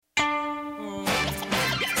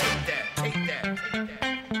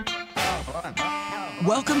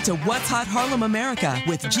Welcome to What's Hot Harlem America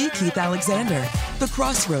with G. Keith Alexander. The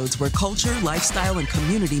crossroads where culture, lifestyle, and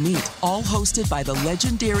community meet. All hosted by the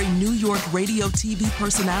legendary New York radio TV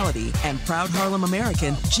personality and proud Harlem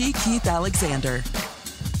American, G. Keith Alexander.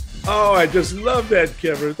 Oh, I just love that,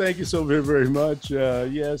 Kevin. Thank you so very, very much.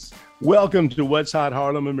 Yes. Welcome to What's Hot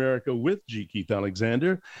Harlem America with G. Keith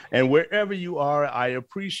Alexander. And wherever you are, I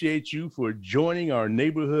appreciate you for joining our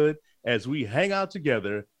neighborhood as we hang out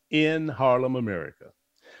together in Harlem, America.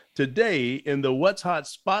 Today in the What's Hot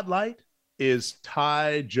Spotlight is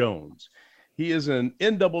Ty Jones. He is an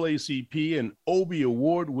NAACP and Obie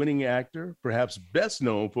Award-winning actor, perhaps best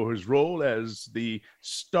known for his role as the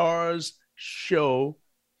Starz show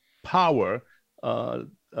Power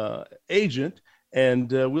agent,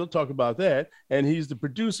 and we'll talk about that. And he's the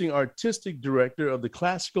producing artistic director of the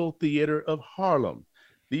Classical Theater of Harlem.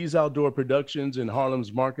 These outdoor productions in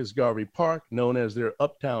Harlem's Marcus Garvey Park, known as their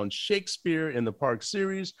Uptown Shakespeare in the Park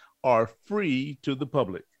series, are free to the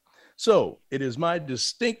public. So it is my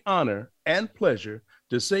distinct honor and pleasure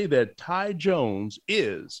to say that Ty Jones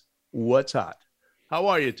is What's Hot. How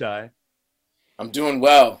are you, Ty? I'm doing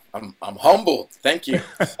well. I'm humbled. Thank you.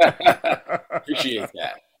 Appreciate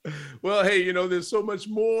that. Well, hey, you know, there's so much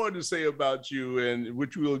more to say about you, and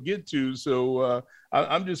which we'll get to. So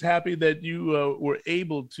I'm just happy that you were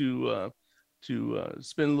able to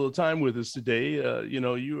spend a little time with us today. You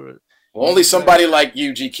know, you were only somebody like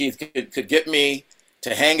you, G. Keith, could get me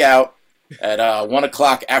to hang out at 1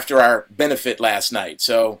 o'clock after our benefit last night.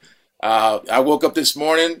 So I woke up this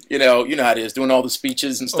morning, you know how it is, doing all the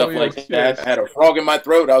speeches and stuff like that. Yes. I had a frog in my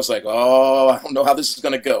throat. I was like, I don't know how this is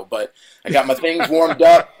going to go, but I got my things warmed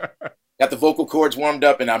up, got the vocal cords warmed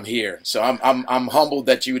up, and I'm here. So I'm humbled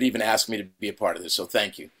that you would even ask me to be a part of this. So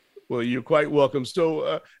thank you. Well, you're quite welcome.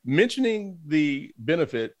 So mentioning the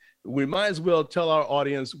benefit, we might as well tell our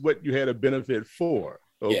audience what you had a benefit for.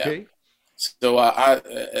 Okay. Yeah. So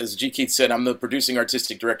as G. Keith said, I'm the producing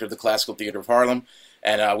artistic director of the Classical Theater of Harlem.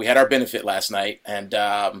 And we had our benefit last night. And,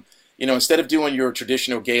 instead of doing your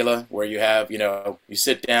traditional gala where you have, you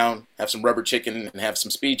sit down, have some rubber chicken and have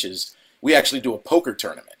some speeches, we actually do a poker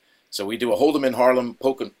tournament. So we do a Hold'em in Harlem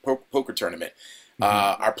poker tournament.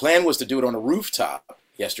 Mm-hmm. Our plan was to do it on a rooftop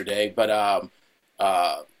yesterday, but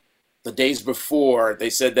the days before, they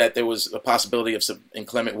said that there was a possibility of some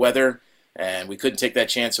inclement weather, and we couldn't take that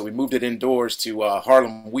chance. So we moved it indoors to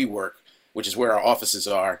Harlem WeWork, which is where our offices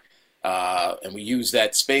are. And we used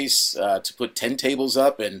that space to put 10 tables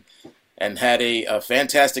up and had a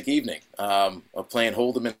fantastic evening of playing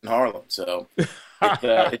Hold'em in Harlem. So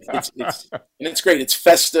it's great. It's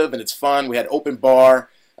festive and it's fun. We had open bar,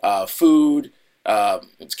 food.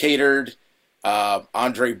 It's catered.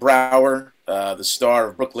 Andre Braugher, the star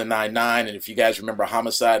of Brooklyn Nine-Nine, and if you guys remember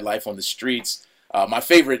Homicide: Life on the Streets, my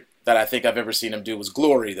favorite that I think I've ever seen him do was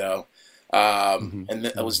Glory, though.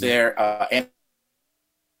 And I was there.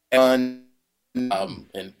 And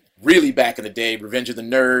really back in the day, Revenge of the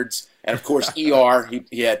Nerds, and of course ER.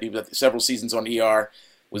 He had several seasons on ER.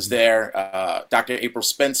 Was there Dr. April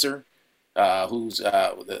Spencer, who's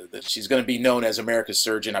she's going to be known as America's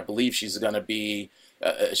Surgeon. I believe she's going to be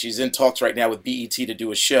she's in talks right now with BET to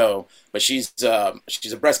do a show, but she's a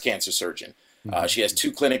breast cancer surgeon. She has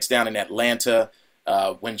 2 clinics down in Atlanta.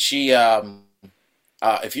 When she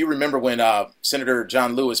if you remember when Senator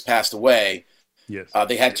John Lewis passed away. Yes.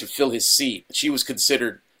 They had to fill his seat. She was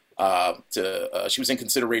considered she was in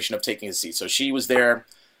consideration of taking his seat. So she was there.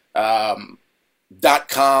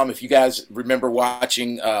 .com, if you guys remember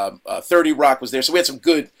watching, 30 Rock was there. So we had some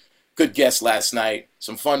good guests last night,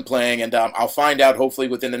 some fun playing, and I'll find out hopefully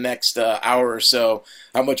within the next hour or so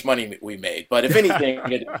how much money we made. But if anything,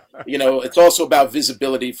 it's also about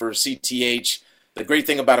visibility for CTH. The great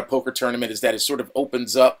thing about a poker tournament is that it sort of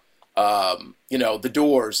opens up the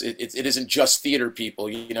doors. It isn't just theater people.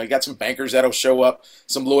 You got some bankers that'll show up,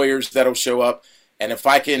 some lawyers that'll show up. And if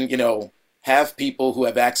I can, have people who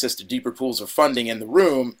have access to deeper pools of funding in the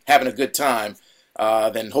room having a good time,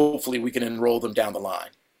 then hopefully we can enroll them down the line.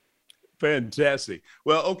 Fantastic.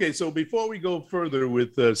 Well, okay, so before we go further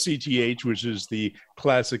with CTH, which is the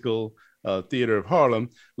Classical Theater of Harlem,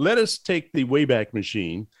 let us take the Wayback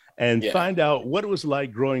Machine and find out what it was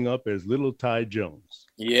like growing up as little Ty Jones.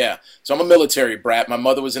 Yeah. So I'm a military brat. My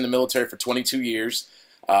mother was in the military for 22 years.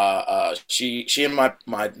 She and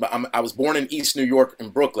I was born in East New York in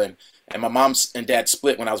Brooklyn, and my mom and dad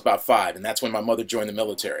split when I was about 5, and that's when my mother joined the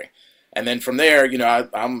military. And then from there,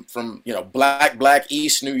 I'm from, Black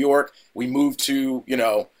East New York. We moved to,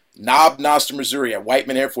 Knob Noster, Missouri, at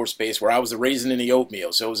Whiteman Air Force Base, where I was the raisin in the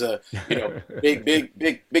oatmeal. So it was a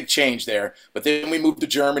big change there. But then we moved to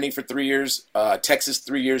Germany for 3 years, Texas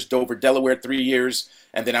 3 years, Dover, Delaware 3 years,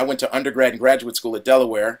 and then I went to undergrad and graduate school at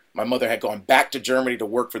Delaware. My mother had gone back to Germany to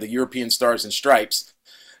work for the European Stars and Stripes,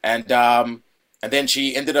 and then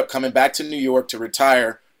she ended up coming back to New York to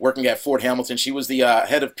retire, working at Fort Hamilton. She was the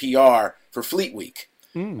head of PR for Fleet Week.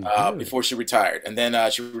 Before she retired. And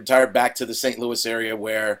then she retired back to the St. Louis area,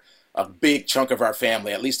 where a big chunk of our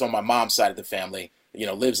family, at least on my mom's side of the family,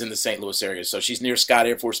 lives in the St. Louis area. So she's near Scott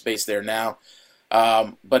Air Force Base there now.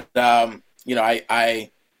 I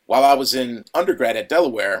while I was in undergrad at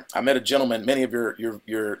Delaware, I met a gentleman. Many of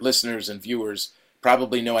your listeners and viewers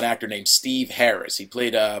probably know an actor named Steve Harris. He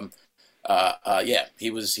played, he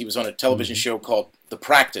was on a television show called The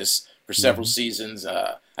Practice for several seasons.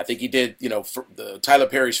 I think he did, for Tyler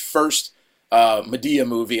Perry's first Medea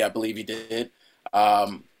movie, I believe he did.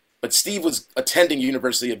 But Steve was attending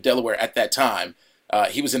University of Delaware at that time.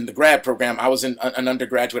 He was in the grad program. I was an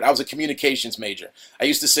undergraduate. I was a communications major. I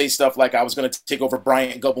used to say stuff like I was going to take over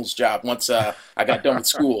Bryant Gumbel's job once I got done with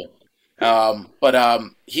school. But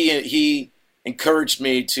he encouraged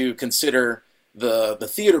me to consider the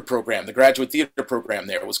theater program, the graduate theater program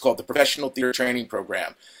there. It was called the Professional Theater Training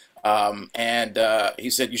Program. And he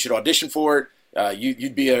said, you should audition for it.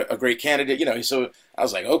 You'd be a great candidate, so I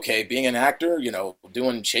was like, okay, being an actor,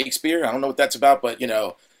 doing Shakespeare, I don't know what that's about, but,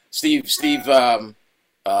 Steve, I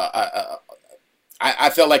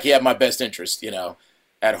felt like he had my best interest,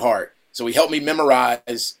 at heart. So he helped me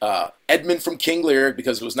memorize Edmund from King Lear,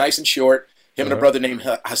 because it was nice and short. Him and a brother named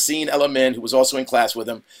Hassan El-Amin, who was also in class with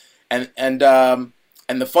him. And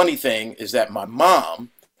the funny thing is that my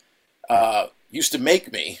mom used to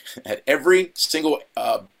make me, at every single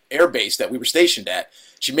air base that we were stationed at,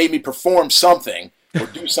 she made me perform something or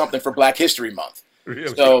do something for Black History Month.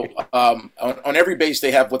 Really? So on every base,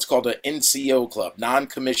 they have what's called an NCO club,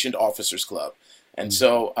 Non-Commissioned Officers Club. And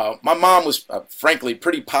so my mom was, frankly,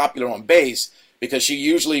 pretty popular on base, because she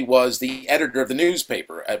usually was the editor of the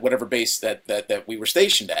newspaper at whatever base that we were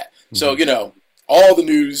stationed at. So, all the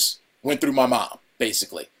news went through my mom,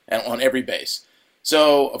 basically, and on every base.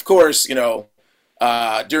 So, of course,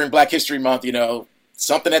 during Black History Month,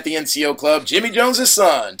 something at the NCO club, Jimmy Jones's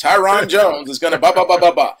son, Tyron Jones, is going to blah, blah, blah,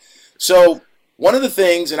 blah, blah. So one of the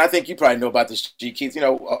things, and I think you probably know about this, G. Keith,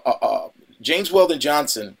 James Weldon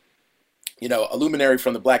Johnson, a luminary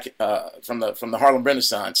from the from the Harlem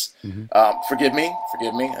Renaissance. Forgive me.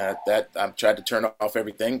 That I've tried to turn off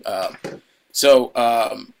everything.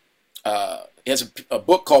 He has a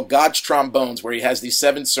book called God's Trombones, where he has these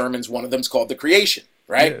 7 sermons. One of them is called The Creation,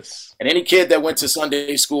 right? Yes. And any kid that went to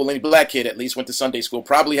Sunday school, any black kid at least went to Sunday school,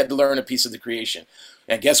 probably had to learn a piece of the creation.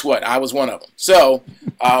 And guess what? I was one of them. So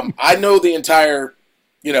I know the entire,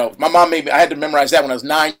 my mom made me, I had to memorize that when I was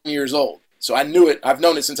 9 years old. So I knew it. I've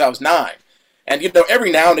known it since I was 9. And,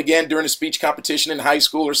 every now and again during a speech competition in high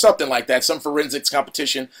school or something like that, some forensics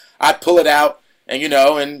competition, I'd pull it out and,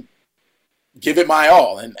 and give it my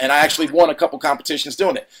all. And I actually won a couple competitions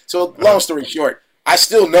doing it. So long story short, I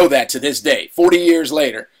still know that to this day. 40 years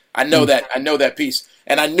later, I know that piece.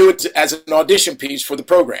 And I knew it as an audition piece for the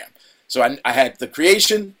program. So I had The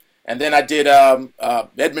Creation, and then I did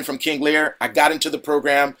Edmund from King Lear. I got into the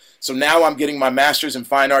program. So now I'm getting my master's in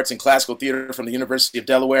fine arts and classical theater from the University of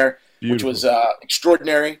Delaware. Beautiful. Which was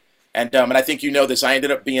extraordinary. And I think you know this. I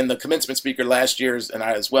ended up being the commencement speaker last year, and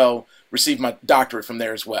I as well received my doctorate from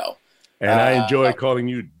there as well. And I enjoy calling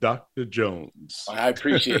you Dr. Jones. I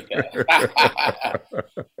appreciate that.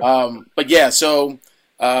 But yeah, so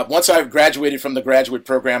once I've graduated from the graduate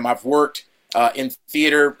program, I've worked in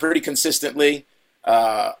theater pretty consistently.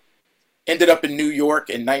 Ended up in New York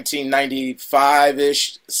in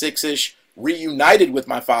 1995-ish, 6-ish, reunited with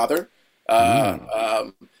my father.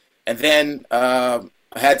 And then I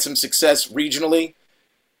had some success regionally,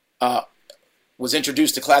 was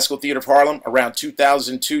introduced to Classical Theater of Harlem around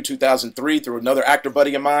 2002, 2003 through another actor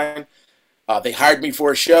buddy of mine. They hired me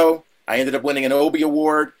for a show. I ended up winning an Obie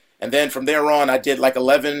Award. And then from there on, I did like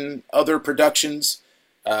 11 other productions,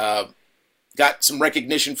 got some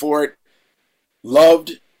recognition for it,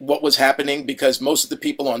 loved what was happening because most of the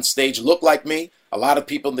people on stage looked like me. A lot of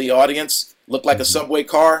people in the audience looked like a subway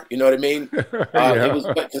car, you know what I mean?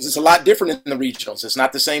 Because it's a lot different in the regionals. It's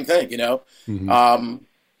not the same thing,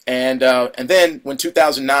 And then when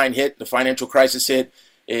 2009 hit, the financial crisis hit,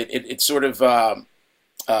 it sort of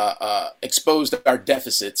exposed our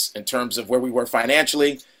deficits in terms of where we were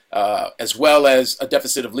financially, as well as a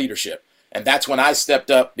deficit of leadership. And that's when I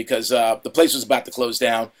stepped up because the place was about to close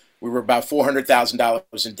down. We were about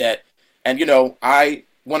 $400,000 in debt. And, I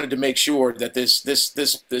wanted to make sure that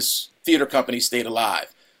this theater company stayed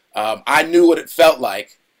alive. I knew what it felt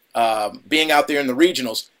like being out there in the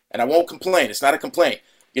regionals, and I won't complain. It's not a complaint,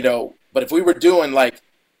 but if we were doing like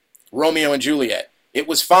Romeo and Juliet, it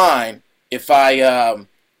was fine if I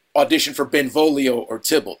auditioned for Benvolio or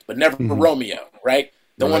Tybalt, but never for Romeo, right?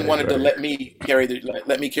 No one wanted to let me carry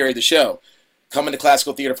the show. Coming to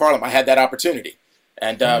Classical Theater of Harlem, I had that opportunity.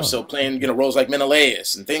 And so playing, roles like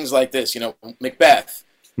Menelaus and things like this, Macbeth,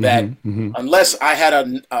 that unless I had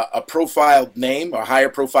a profiled name, or a higher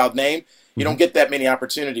profiled name, you don't get that many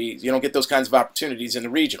opportunities. You don't get those kinds of opportunities in the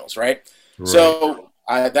regionals, right? So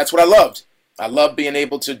that's what I loved. I love being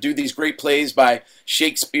able to do these great plays by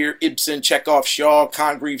Shakespeare, Ibsen, Chekhov, Shaw,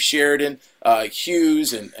 Congreve, Sheridan,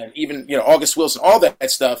 Hughes, and even, August Wilson, all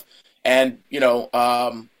that stuff. And,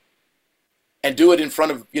 and do it in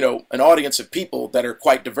front of, an audience of people that are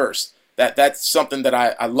quite diverse. That's something that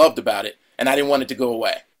I loved about it, and I didn't want it to go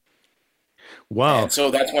away. Wow. And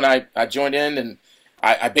so that's when I joined in, and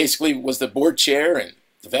I basically was the board chair and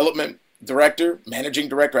development director, managing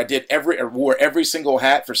director. I wore every single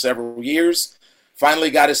hat for several years.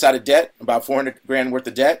 Finally got us out of debt, about $400,000 worth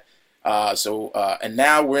of debt. And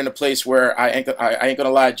now we're in a place where I ain't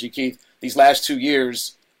gonna lie, G. Keith, these last 2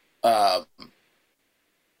 years, I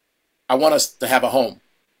want us to have a home.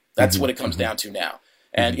 That's what it comes down to now.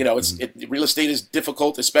 And, real estate is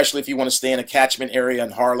difficult, especially if you want to stay in a catchment area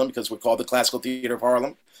in Harlem, because we're called the Classical Theater of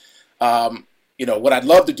Harlem. What I'd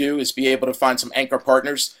love to do is be able to find some anchor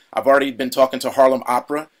partners. I've already been talking to Harlem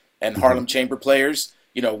Opera and Harlem Chamber Players.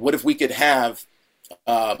 What if we could have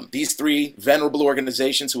these three venerable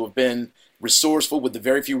organizations who have been resourceful with the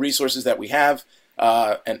very few resources that we have,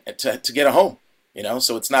 and to get a home?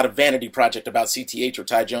 So it's not a vanity project about CTH or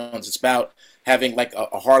Ty Jones. It's about having like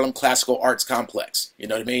a Harlem classical arts complex. You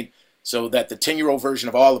know what I mean? So that the 10-year-old version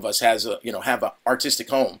of all of us has have an artistic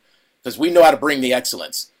home, because we know how to bring the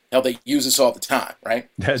excellence. Hell, they use us all the time, right?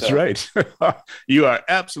 That's right. You are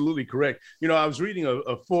absolutely correct. I was reading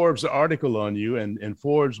a Forbes article on you, and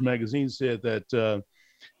Forbes magazine said that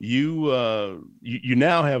you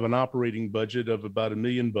now have an operating budget of about $1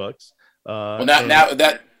 million.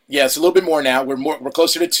 Yeah, it's a little bit more now. We're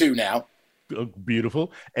closer to 2 now.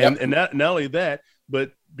 Beautiful. And not only that,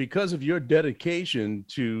 but because of your dedication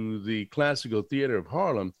to the Classical Theater of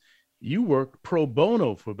Harlem, you worked pro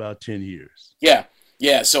bono for about 10 years. Yeah.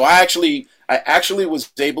 So I actually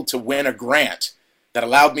was able to win a grant that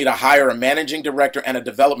allowed me to hire a managing director and a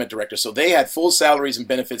development director. So they had full salaries and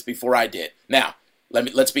benefits before I did. Now,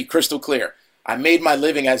 let's be crystal clear. I made my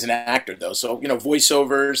living as an actor, though. So,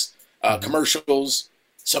 voiceovers, commercials,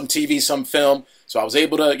 some TV, some film. So I was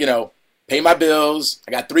able to, pay my bills.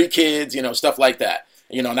 I got 3 kids, stuff like that.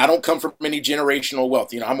 And I don't come from any generational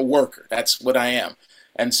wealth. I'm a worker. That's what I am.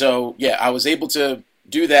 And so, I was able to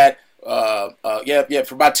do that.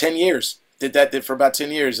 For about 10 years. Did for about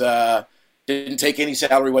 10 years. Didn't take any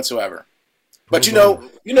salary whatsoever. But you know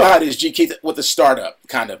how it is, G. Keith, with a startup,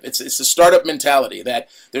 kind of. It's a startup mentality that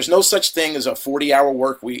there's no such thing as a 40-hour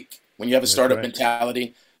work week when you have a startup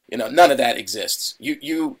mentality. None of that exists.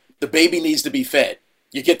 The baby needs to be fed.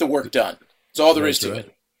 You get the work done. That's all there is to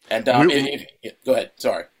it. And go ahead.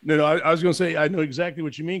 Sorry. No, I was going to say, I know exactly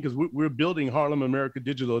what you mean, because we're building Harlem America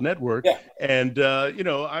Digital Network. Yeah. And,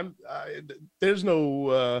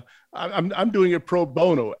 I'm doing it pro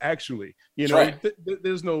bono, actually. Right.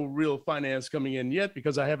 There's no real finance coming in yet,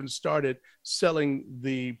 because I haven't started selling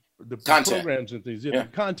the content. Programs and things, the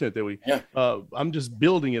content that I'm just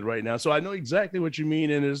building it right now. So I know exactly what you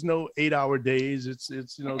mean. And there's no 8-hour days. It's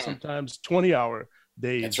sometimes 20-hour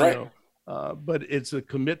days. That's right. But it's a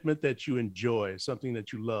commitment that you enjoy, something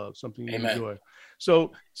that you love, something you enjoy.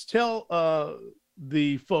 So tell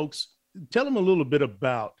the folks, tell them a little bit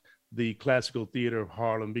about the Classical Theater of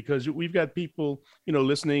Harlem, because we've got people,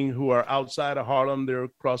 listening who are outside of Harlem. They're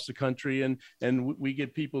across the country, and we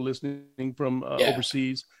get people listening from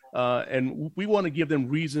overseas. And we want to give them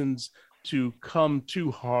reasons to come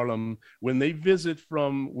to Harlem when they visit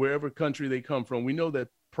from wherever country they come from. We know that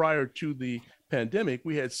prior to the pandemic,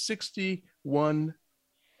 we had 61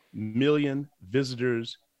 million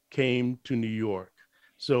visitors came to New York.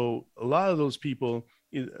 So a lot of those people,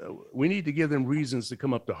 we need to give them reasons to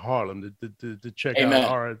come up to Harlem to check out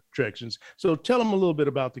our attractions. So tell them a little bit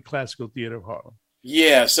about the Classical Theater of Harlem.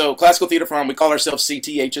 Yeah, so Classical Theater of Harlem, we call ourselves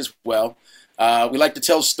CTH as well. We like to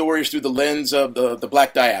tell stories through the lens of the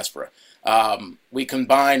Black diaspora. We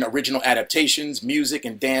combine original adaptations, music,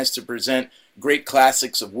 and dance to present great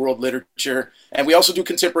classics of world literature. And we also do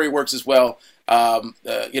contemporary works as well.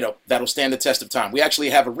 that'll stand the test of time. We actually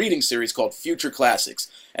have a reading series called Future Classics,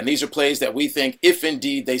 and these are plays that we think, if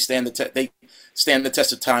indeed they stand the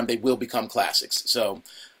test of time, they will become classics. So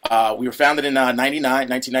we were founded in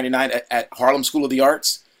 1999 at Harlem School of the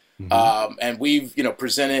Arts, and we've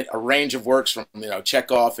presented a range of works from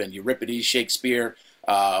Chekhov and Euripides, Shakespeare,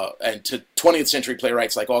 and to 20th century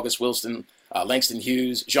playwrights like August Wilson, Langston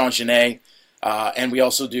Hughes, Jean Genet, and we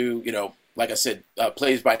also do like I said,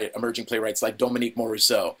 plays by emerging playwrights like Dominique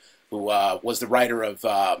Morisseau, who was the writer of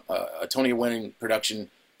a Tony-winning production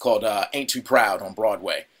called Ain't Too Proud on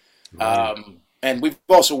Broadway. Right. And we've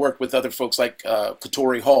also worked with other folks like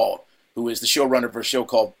Katori Hall, who is the showrunner of a show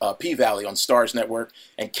called P-Valley on Starz Network,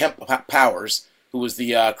 and Kemp Powers, who was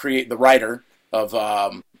the writer of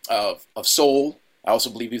Soul. I also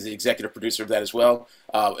believe he's the executive producer of that as well.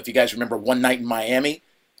 If you guys remember One Night in Miami,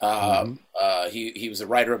 he was the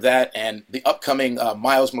writer of that, and the upcoming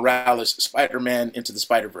Miles Morales Spider-Man Into the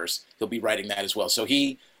Spider-Verse, he'll be writing that as well. So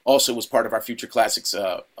he also was part of our Future Classics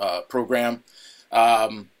program.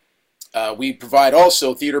 We provide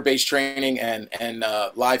also theater-based training and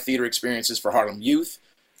live theater experiences for Harlem youth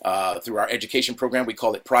through our education program. We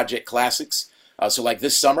call it Project Classics. So like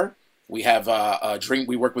this summer, we have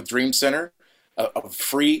we work with Dream Center, a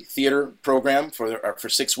free theater program for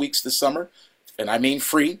 6 weeks this summer. And I mean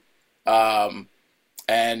free.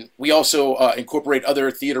 And we also incorporate other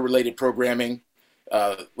theater-related programming,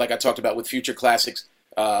 like I talked about with Future Classics.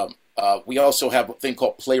 We also have a thing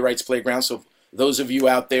called Playwrights Playground. So those of you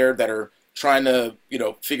out there that are trying to,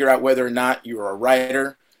 figure out whether or not you're a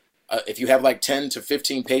writer, if you have like 10 to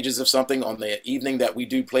 15 pages of something on the evening that we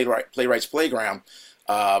do Playwrights Playground,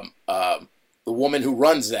 the woman who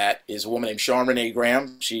runs that is a woman named Sean Renee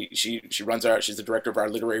Graham. She runs she's the director of our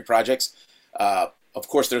literary projects. Of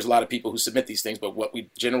course, there's a lot of people who submit these things, but what we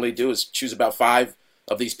generally do is choose about 5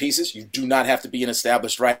 of these pieces. You do not have to be an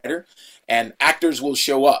established writer, and actors will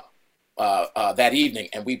show up that evening,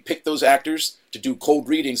 and we pick those actors to do cold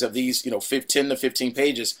readings of these, 10 to 15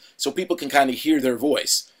 pages, so people can kind of hear their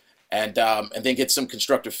voice and then get some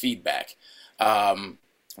constructive feedback.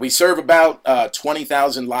 We serve about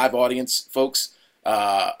 20,000 live audience folks.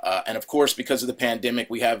 And of course, because of the pandemic,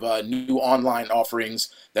 we have new online offerings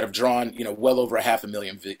that have drawn, well over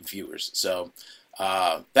 500,000 viewers. So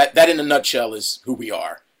that in a nutshell is who we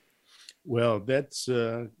are. Well, that's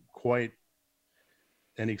quite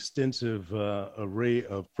an extensive array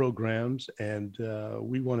of programs. And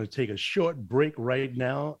we want to take a short break right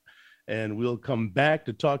now. And we'll come back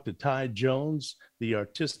to talk to Ty Jones, the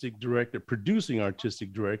producing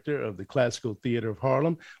artistic director of the Classical Theater of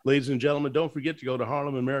Harlem. Ladies and gentlemen, don't forget to go to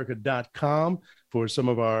harlemamerica.com for some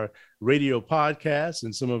of our radio podcasts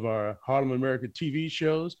and some of our Harlem America TV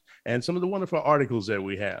shows and some of the wonderful articles that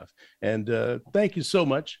we have. And thank you so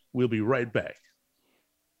much. We'll be right back.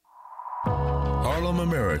 Harlem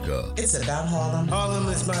America. It's about Harlem. Harlem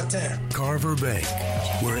is my town. Carver Bank,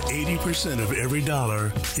 where 80% of every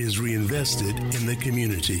dollar is reinvested in the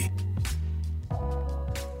community.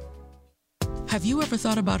 Have you ever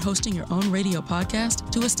thought about hosting your own radio podcast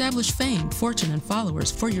to establish fame, fortune, and followers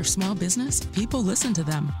for your small business? People listen to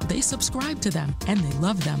them, they subscribe to them, and they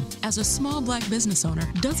love them. As a small Black business owner,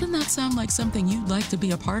 doesn't that sound like something you'd like to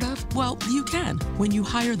be a part of? Well, you can when you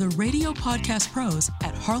hire the radio podcast pros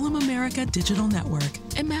at Harlem America Digital Network.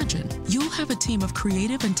 Imagine, you'll have a team of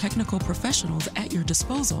creative and technical professionals at your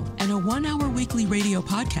disposal and a 1-hour weekly radio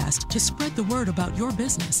podcast to spread the word about your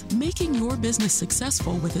business. Making your business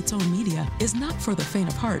successful with its own media is not for the faint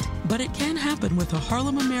of heart, but it can happen with a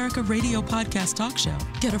Harlem America radio podcast talk show.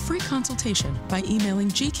 Get a free consultation by emailing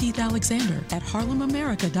G. Keith Alexander at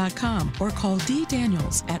harlemamerica.com or call D.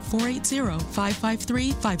 Daniels at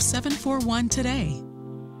 480-553-5741 today.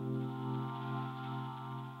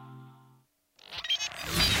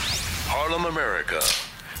 Harlem America,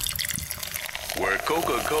 where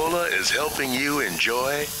Coca-Cola is helping you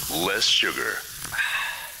enjoy less sugar.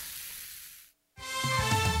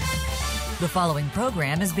 The following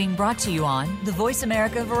program is being brought to you on the Voice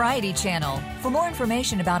America Variety Channel. For more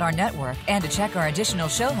information about our network and to check our additional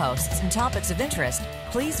show hosts and topics of interest,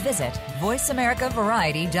 please visit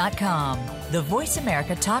voiceamericavariety.com. The Voice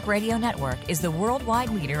America Talk Radio Network is the worldwide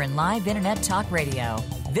leader in live Internet talk radio.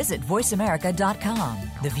 Visit voiceamerica.com.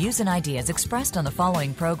 The views and ideas expressed on the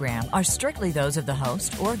following program are strictly those of the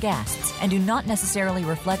host or guests and do not necessarily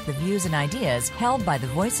reflect the views and ideas held by the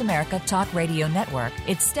Voice America Talk Radio Network,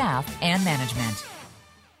 its staff, and management.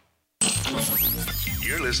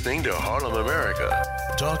 You're listening to Harlem America,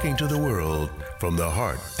 talking to the world from the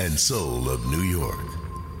heart and soul of New York.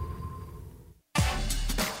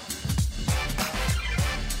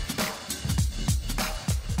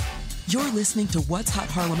 You're listening to What's Hot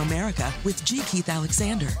Harlem America with G. Keith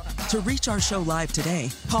Alexander. To reach our show live today,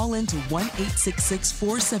 call in to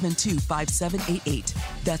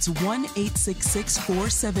 1-866-472-5788. That's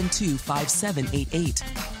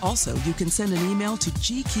 1-866-472-5788. Also, you can send an email to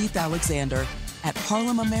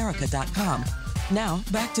gkeithalexander@harlemamerica.com. Now,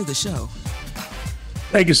 back to the show.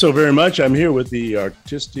 Thank you so very much. I'm here with the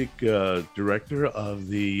artistic director of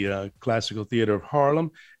the Classical Theater of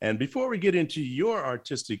Harlem. And before we get into your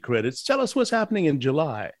artistic credits, tell us what's happening in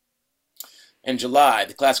July. In July,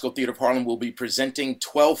 the Classical Theater of Harlem will be presenting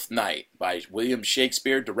Twelfth Night by William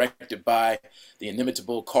Shakespeare, directed by the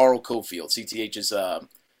inimitable Carl Cofield, CTH's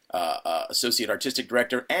associate artistic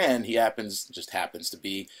director, and he just happens to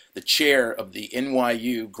be the chair of the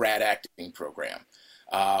NYU grad acting program.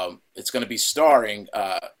 It's going to be starring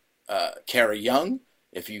Carrie Young.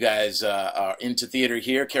 If you guys are into theater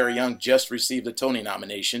here, Carrie Young just received a Tony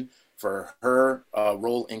nomination for her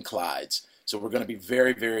role in Clyde's. So we're going to be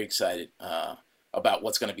very, very excited about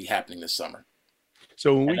what's going to be happening this summer.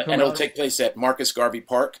 So when it'll take place at Marcus Garvey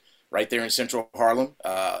Park, right there in Central Harlem,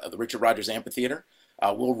 the Richard Rogers Amphitheater.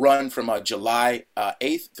 We'll run from July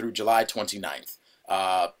 8th through July 29th,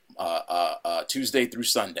 Tuesday through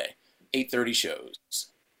Sunday. 8:30 shows.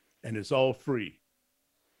 And it's all free.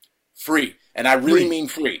 Free. And I really mean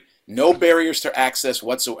free. No barriers to access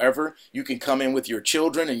whatsoever. You can come in with your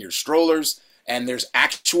children and your strollers, and there's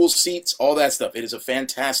actual seats, all that stuff. It is a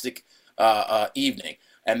fantastic evening.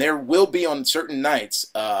 And there will be on certain nights,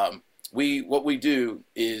 what we do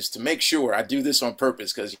is to make sure, I do this on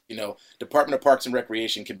purpose because, Department of Parks and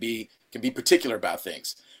Recreation can be particular about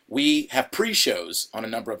things. We have pre-shows on a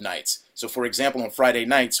number of nights. So, for example, on Friday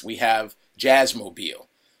nights, we have Jazzmobile.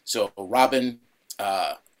 So Robin,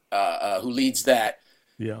 who leads that.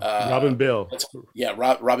 Yeah, Robin Bell.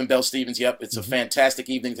 Robin Bell Stevens, yep. It's a fantastic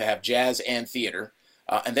evening to have jazz and theater.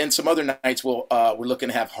 And then some other nights we're looking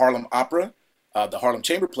to have Harlem Opera, the Harlem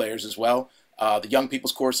Chamber Players as well, the Young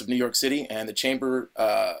People's Chorus of New York City, and the Chamber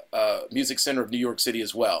Music Center of New York City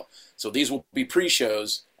as well. So these will be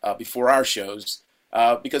pre-shows before our shows.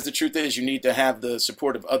 Because the truth is, you need to have the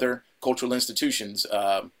support of other cultural institutions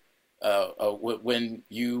when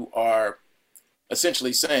you are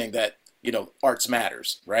essentially saying that, arts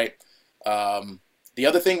matters, right? The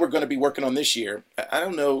other thing we're going to be working on this year, I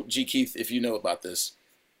don't know, G. Keith, if you know about this,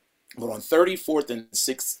 but on 34th and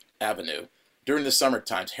 6th Avenue, during the summer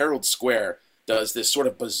times, Herald Square does this sort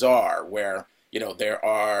of bazaar where, there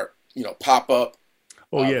are, pop-up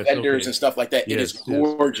vendors and stuff like that. It is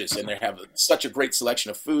gorgeous, and they have such a great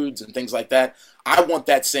selection of foods and things like that. I want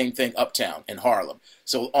that same thing uptown in Harlem.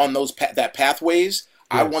 So on those pathways,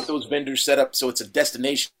 I want those vendors set up so it's a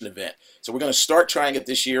destination event. So we're going to start trying it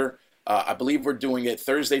this year. I believe we're doing it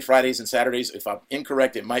Thursday, Fridays, and Saturdays. If I'm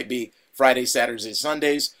incorrect, it might be Fridays, Saturdays, and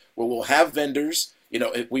Sundays, where we'll have vendors.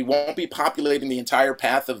 We won't be populating the entire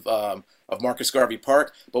path of Marcus Garvey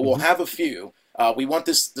Park, but we'll have a few. We want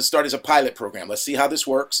this to start as a pilot program. Let's see how this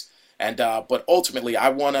works. And but ultimately, I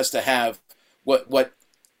want us to have look.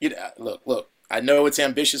 I know it's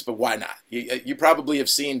ambitious, but why not? You probably have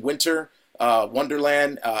seen Winter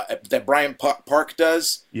Wonderland that Bryant Park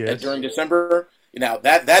does during December.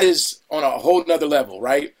 That is on a whole nother level,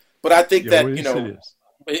 right? But I think that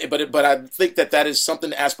but I think that is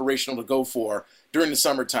something aspirational to go for during the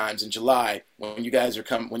summer times in July when you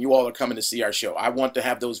all are coming to see our show. I want to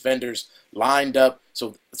have those vendors lined up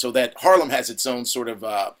so that Harlem has its own sort of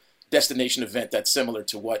destination event that's similar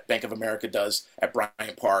to what Bank of America does at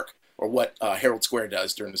Bryant Park or what Herald Square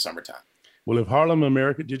does during the summertime. Well, if Harlem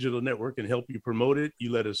America Digital Network can help you promote it,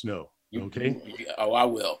 you let us know. Okay. I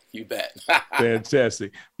will. You bet.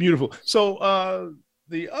 Fantastic. Beautiful. So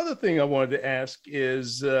the other thing I wanted to ask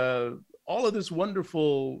is all of these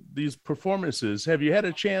performances, have you had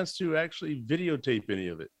a chance to actually videotape any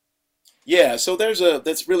of it? Yeah, so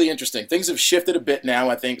that's really interesting. Things have shifted a bit now,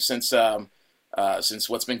 I think, since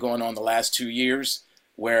what's been going on the last 2 years,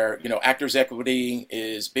 where, Actors Equity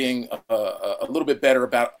is being a little bit better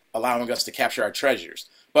about allowing us to capture our treasures.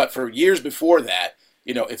 But for years before that,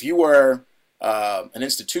 if you were an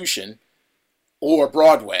institution or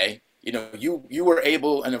Broadway, you were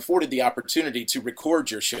able and afforded the opportunity to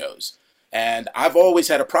record your shows. And I've always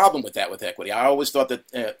had a problem with that with equity. I always thought that,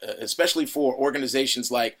 especially for organizations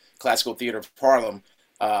like Classical Theater of Harlem,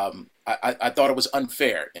 I thought it was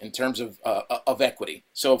unfair in terms of equity.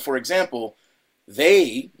 So, for example,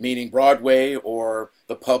 they, meaning Broadway or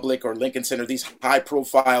the Public or Lincoln Center, these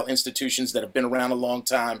high-profile institutions that have been around a long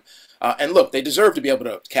time, and look, they deserve to be able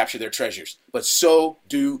to capture their treasures, but so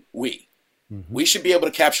do we. Mm-hmm. We should be able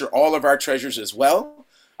to capture all of our treasures as well.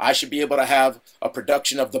 I should be able to have a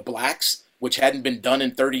production of The Blacks which hadn't been done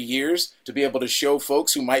in 30 years, to be able to show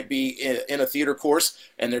folks who might be in a theater course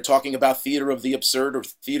and they're talking about theater of the absurd or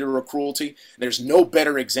theater of cruelty. There's no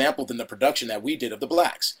better example than the production that we did of The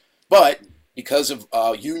Blacks. But because of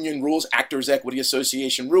union rules, Actors Equity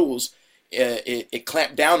Association rules, it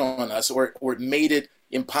clamped down on us, or it made it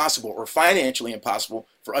impossible or financially impossible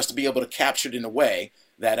for us to be able to capture it in a way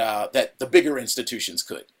that that the bigger institutions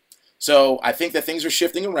could. So I think that things are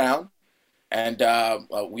shifting around, and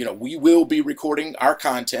we will be recording our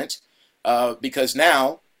content because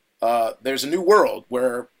now there's a new world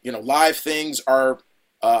where live things are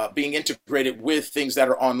being integrated with things that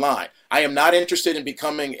are online. I am not interested in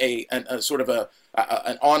becoming a sort of an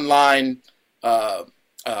online.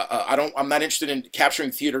 I'm not interested in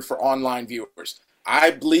capturing theater for online viewers.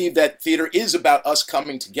 I believe that theater is about us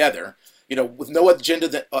coming together, with no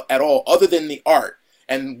agenda at all other than the art.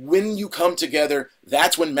 And when you come together,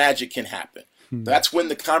 that's when magic can happen. That's when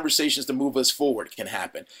the conversations to move us forward can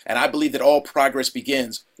happen. And I believe that all progress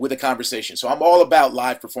begins with a conversation. So I'm all about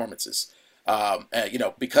live performances.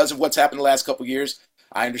 Because of what's happened the last couple of years,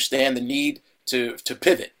 I understand the need to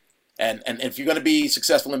pivot. And if you're going to be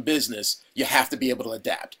successful in business, you have to be able to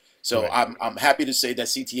adapt. So right. I'm happy to say that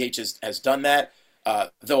CTH has done that.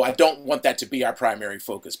 Though I don't want that to be our primary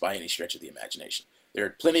focus by any stretch of the imagination. There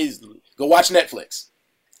are plenty. Go watch Netflix.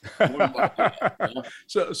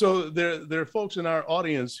 So there are folks in our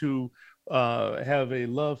audience who have a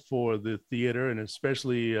love for the theater, and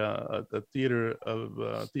especially a theater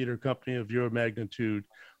company of your magnitude.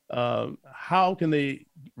 How can they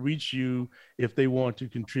reach you if they want to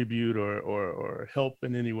contribute or help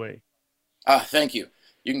in any way? Thank you.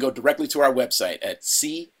 You can go directly to our website at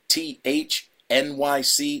cthnyc.org.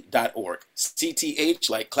 CTH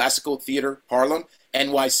like Classical Theater Harlem,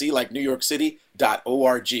 NYC like New York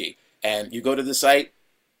City.org. And you go to the site,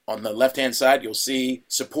 on the left-hand side, you'll see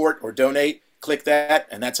support or donate. Click that,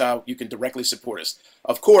 and that's how you can directly support us.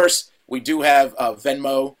 Of course, we do have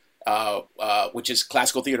Venmo, which is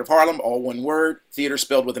Classical Theater of Harlem, all one word, theater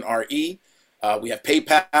spelled with an R-E. We have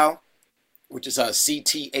PayPal, which is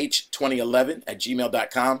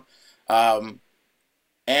cth2011@gmail.com.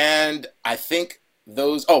 And I think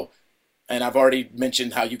those, and I've already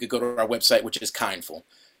mentioned how you could go to our website, which is Kindful.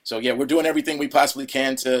 So yeah, we're doing everything we possibly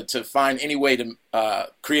can to find any way to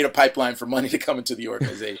create a pipeline for money to come into the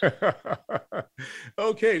organization.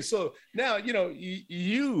 Okay, so now,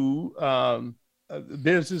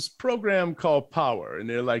 there's this program called Power, and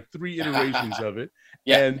there are like 3 iterations of it.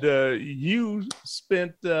 Yeah. And you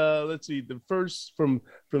spent, the first from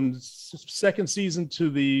second season to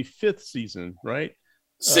the 5th season, right?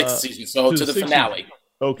 6th season, so to the finale. Season.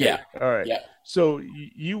 Okay, yeah. All right. Yeah. So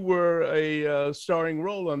you were a starring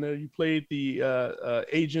role on there. You played the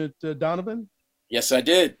Agent Donovan? Yes, I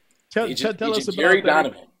did. Tell us about Jerry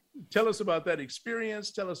Donovan. Tell us about that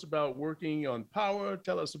experience. Tell us about working on Power.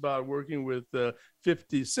 Tell us about working with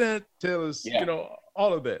 50 Cent. Tell us,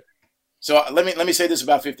 all of that. So let me say this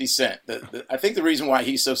about 50 Cent. I think the reason why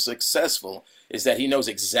he's so successful is that he knows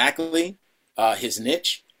exactly his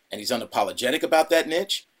niche, and he's unapologetic about that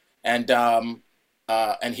niche, and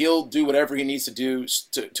he'll do whatever he needs to do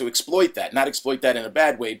to exploit that. Not exploit that in a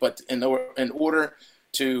bad way, but in order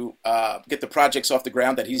to get the projects off the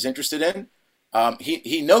ground that he's interested in.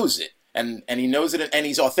 He knows it, and he knows it, and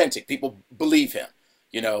he's authentic. People believe him.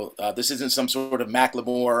 This isn't some sort of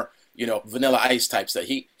Macklemore, Vanilla Ice type stuff.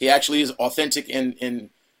 He actually is authentic in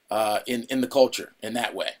the culture in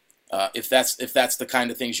that way. If that's the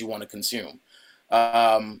kind of things you want to consume,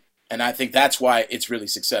 and I think that's why it's really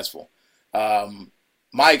successful.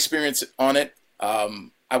 My experience on it,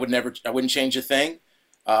 I wouldn't change a thing.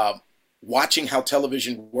 Watching how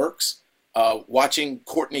television works. Watching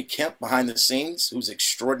Courtney Kemp behind the scenes, who's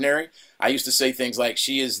extraordinary. I used to say things like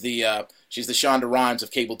she's the Shonda Rhimes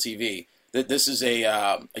of cable TV. This is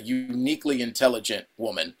a uniquely intelligent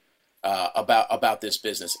woman about this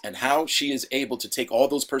business, and how she is able to take all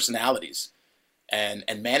those personalities and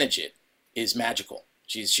manage it is magical.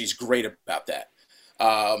 She's great about that.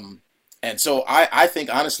 And so I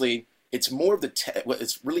think honestly, it's more of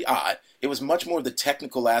it's really odd. It was much more of the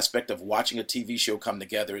technical aspect of watching a TV show come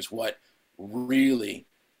together is what really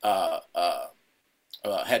had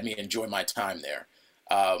me enjoy my time there.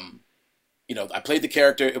 I played the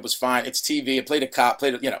character. It was fine. It's TV. I played a cop.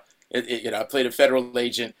 I played a federal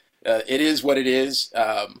agent. It is what it is.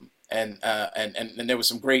 And there was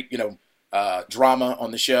some great drama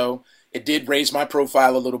on the show. It did raise my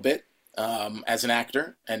profile a little bit as an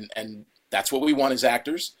actor, and that's what we want as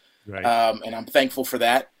actors. Right. And I'm thankful for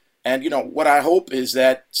that. And what I hope is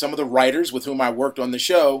that some of the writers with whom I worked on the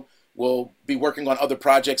show will be working on other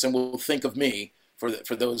projects and will think of me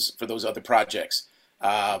for those other projects.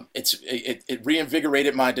 It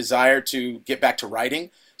reinvigorated my desire to get back to writing.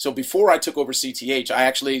 So before I took over CTH, I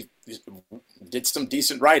actually did some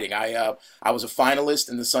decent writing. I was a finalist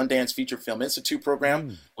in the Sundance Feature Film Institute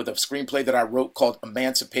program with a screenplay that I wrote called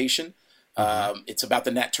Emancipation. It's about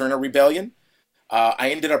the Nat Turner Rebellion. I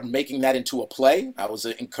ended up making that into a play. I was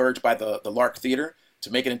encouraged by the Lark Theater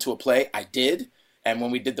to make it into a play. I did. And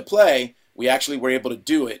when we did the play, we actually were able to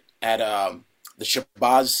do it at the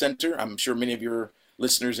Shabazz Center. I'm sure many of your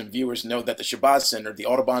listeners and viewers know that the Shabazz Center, the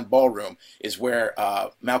Audubon Ballroom, is where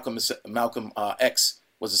Malcolm X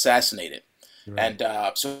was assassinated. Right.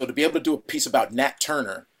 And so to be able to do a piece about Nat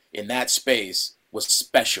Turner in that space was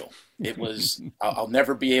special. It was, I'll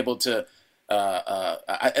never be able to,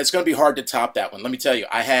 it's going to be hard to top that one. Let me tell you,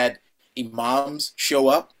 I had imams show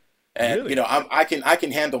up, and really? I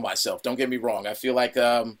can handle myself. Don't get me wrong. I feel like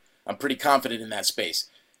I'm pretty confident in that space.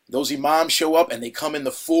 Those imams show up and they come in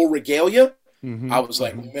the full regalia. I was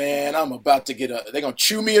like, man, I'm about to they're going to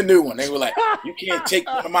chew me a new one. They were like, you can't take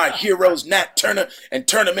one of my heroes, Nat Turner, and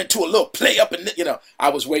turn him into a little play up. And, I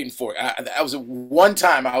was waiting for it. That was one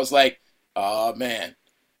time I was like, oh, man,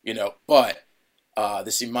 but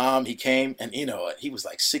this imam, he came and, he was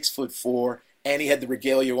like 6'4", and he had the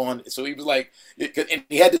regalia on. So he was like, and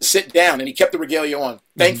he had to sit down and he kept the regalia on.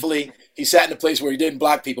 Thankfully, he sat in a place where he didn't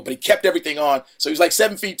block people, but he kept everything on. So he was like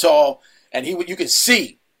 7 feet tall, and you could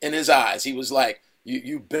see in his eyes, he was like,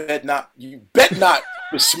 you bet not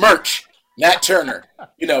besmirch Nat Turner.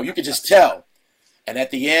 You could just tell. And at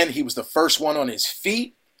the end, he was the first one on his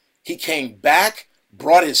feet. He came back,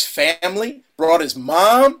 brought his family, brought his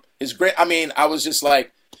mom, I was just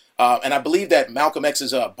like, and I believe that Malcolm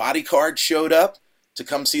X's bodyguard showed up to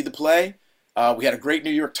come see the play. We had a great New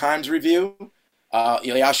York Times review.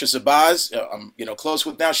 Ilyasha Sabaz, I'm close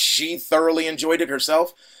with now. She thoroughly enjoyed it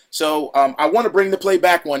herself. So I want to bring the play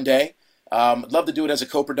back one day. I'd love to do it as a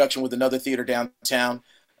co-production with another theater downtown.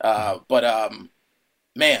 But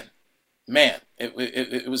man,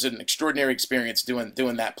 it was an extraordinary experience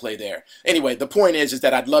doing that play there. Anyway, the point is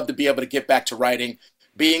that I'd love to be able to get back to writing,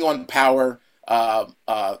 being on Power. It's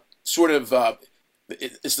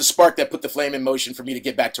the spark that put the flame in motion for me to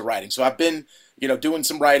get back to writing. So I've been, doing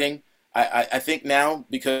some writing. I think now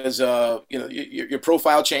because, your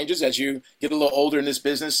profile changes as you get a little older in this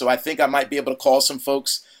business. So I think I might be able to call some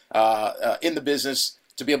folks in the business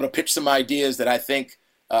to be able to pitch some ideas that I think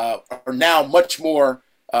are now much more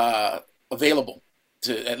available.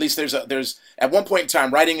 At least there's at one point in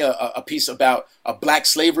time writing a piece about a black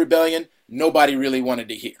slave rebellion, nobody really wanted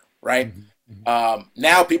to hear, right?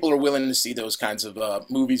 Now people are willing to see those kinds of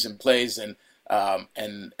movies and plays, and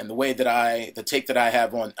the way that the take that I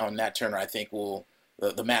have on Nat Turner, I think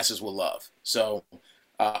the masses will love. So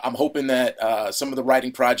I'm hoping that some of the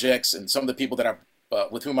writing projects and some of the people that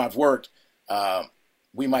with whom I've worked,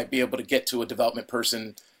 we might be able to get to a development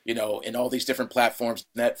person, in all these different platforms,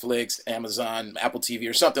 Netflix, Amazon, Apple TV,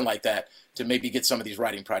 or something like that, to maybe get some of these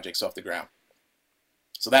writing projects off the ground.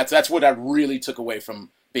 So that's what I really took away from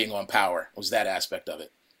being on Power, was that aspect of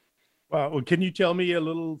it. Wow. Well, can you tell me a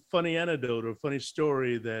little funny anecdote or funny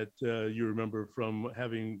story that you remember from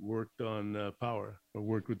having worked on Power or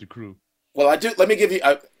worked with the crew? Well, I do. Let me give you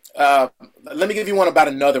one about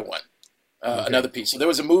another one, another piece. So there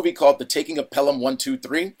was a movie called The Taking of Pelham 1, 2,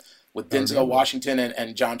 3 with Denzel Washington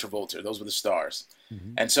and John Travolta. Those were the stars.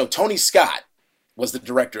 And so Tony Scott was the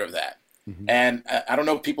director of that. And I don't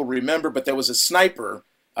know if people remember, but there was a sniper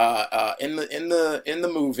in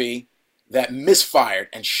the movie that misfired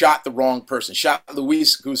and shot the wrong person, shot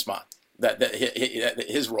Luis Guzman,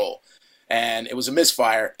 his role. And it was a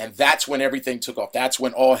misfire, and that's when everything took off. That's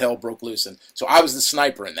when all hell broke loose. And so I was the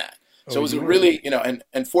sniper in that. So it was a really,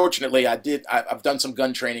 and fortunately I've done some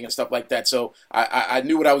gun training and stuff like that. So I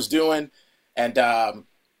knew what I was doing, and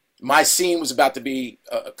my scene was about to be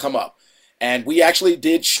come up. And we actually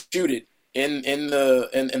did shoot it in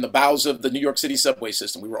the bowels of the New York City subway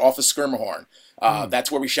system. We were off of Skirmahorn. That's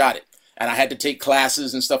where we shot it. And I had to take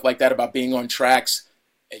classes and stuff like that about being on tracks.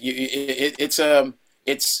 It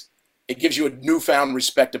gives you a newfound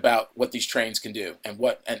respect about what these trains can do and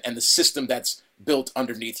and the system that's built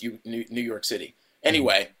underneath New York City.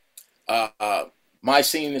 Anyway, my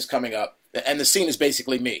scene is coming up, and the scene is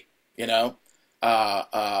basically me. So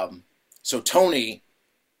Tony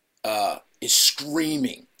is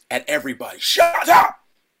screaming at everybody, "Shut up!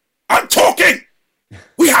 I'm talking!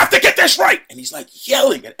 We have to get this right!" And he's like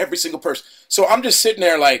yelling at every single person. So I'm just sitting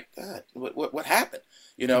there like, God, what happened?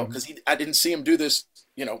 Because I didn't see him do this,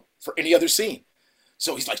 for any other scene.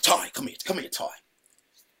 So he's like, "Ty, come here, Ty.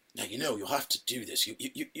 Now, you'll have to do this.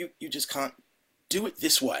 You just can't do it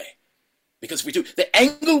this way. Because if we do, the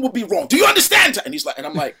angle will be wrong. Do you understand? And he's like, and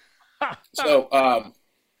I'm like, so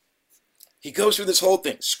he goes through this whole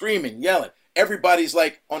thing, screaming, yelling. Everybody's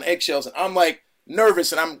like on eggshells, and I'm like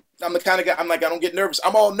nervous, and I'm the kind of guy, I'm like, I don't get nervous.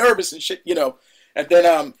 I'm all nervous and shit, you know. And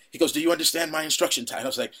then he goes, do you understand my instruction, Ty? And I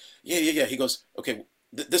was like, yeah. He goes, okay,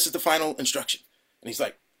 this is the final instruction. And he's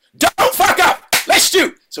like, don't fuck up. Let's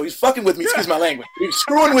shoot. So he's fucking with me. Excuse my language. He was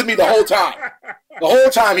screwing with me the whole time. The whole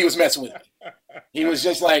time he was messing with me. He was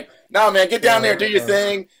just like, "No, man, get down there, do your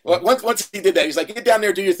thing." Once he did that, he's like, "Get down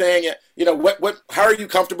there, do your thing. You know how are you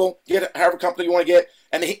comfortable? Get however comfortable you want to get."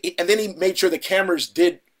 And then he made sure the cameras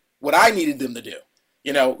did what I needed them to do.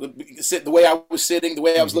 You know, the way I was sitting, the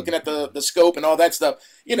way I was looking at the scope and all that stuff.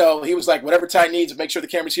 You know, he was like, "Whatever Ty needs, make sure the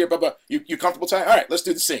camera's here." Blah blah. You comfortable, Ty? All right, let's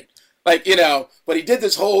do the scene. Like, you know, but he did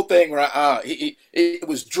this whole thing where it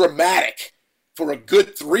was dramatic for a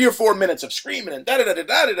good 3 or 4 minutes of screaming and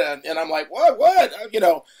da-da-da-da-da-da, and I'm like, what, you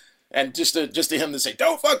know, and just to him to say,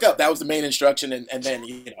 don't fuck up, that was the main instruction, and then,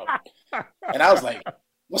 you know, and I was like,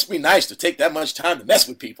 must be nice to take that much time to mess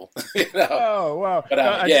with people, you know. Oh, wow.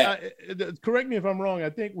 But, correct me if I'm wrong, I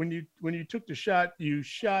think when you took the shot, you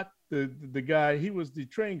shot the guy, he was the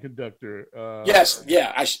train conductor. Yes,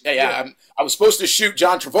 yeah, I was supposed to shoot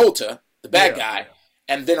John Travolta, the bad guy,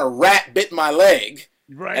 and then a rat bit my leg.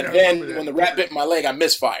 Right. And then when the rat bit my leg, I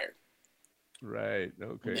misfired. Right.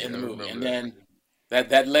 Okay. In the movie. And then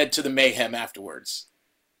that led to the mayhem afterwards.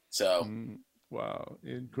 So. Wow.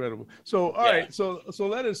 Incredible. So, all right. So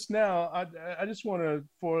let us now, I just want to,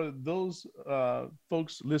 for those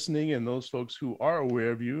folks listening and those folks who are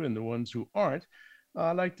aware of you and the ones who aren't,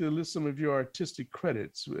 I'd like to list some of your artistic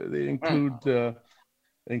credits. They include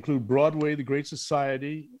Broadway, The Great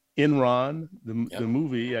Society, Enron, the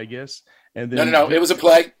movie, I guess. And then no, it was a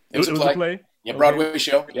play. It was a play. Yeah, okay. Broadway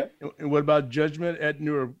show. Yeah. And what about Judgment at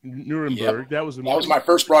Nuremberg? Yep. That was my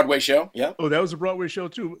first Broadway show. Yeah. Oh, that was a Broadway show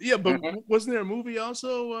too. Yeah, but wasn't there a movie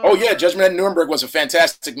also? Oh yeah, Judgment at Nuremberg was a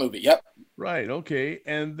fantastic movie. Yep. Right. Okay.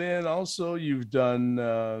 And then also you've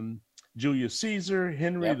done Julius Caesar,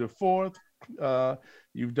 Henry IV.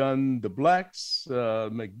 You've done The Blacks,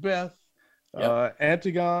 Macbeth,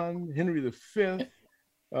 Antigone, Henry V,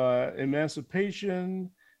 Emancipation.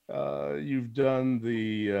 You've done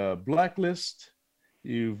the Blacklist.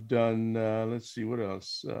 You've done, let's see, what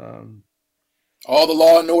else? All the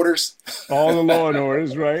Law and Orders. All the Law and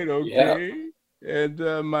Orders, right? Okay. Yeah.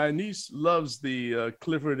 And my niece loves the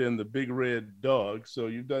Clifford and the Big Red Dog. So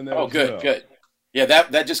you've done that. Oh, good. Yeah,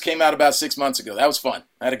 that just came out about 6 months ago. That was fun.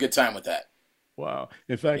 I had a good time with that. Wow.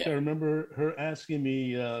 In fact, I remember her asking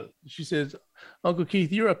me, she says, Uncle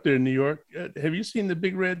Keith, you're up there in New York. Have you seen the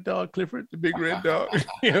Big Red Dog, Clifford, the Big Red Dog?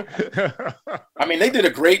 I mean, they did a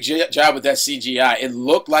great job with that CGI. It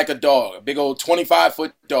looked like a dog, a big old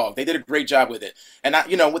 25-foot dog. They did a great job with it. And,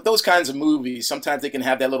 with those kinds of movies, sometimes they can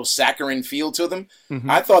have that little saccharine feel to them. Mm-hmm.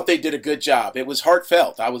 I thought they did a good job. It was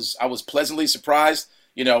heartfelt. I was pleasantly surprised,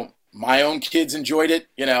 My own kids enjoyed it,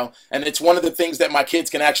 and it's one of the things that my kids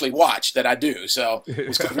can actually watch that I do. So it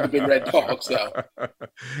was Clifford the Big Red Dog. So,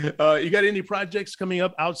 you got any projects coming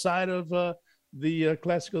up outside of the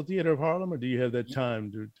Classical Theater of Harlem, or do you have that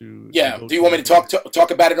time to? Yeah. Do you want me to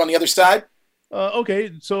talk about it on the other side?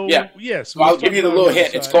 Okay. So yes, so I'll give you the little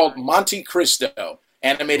hint. It's called Monte Cristo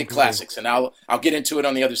Animated Classics, and I'll get into it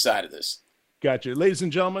on the other side of this. Gotcha. Ladies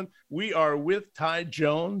and gentlemen, we are with Ty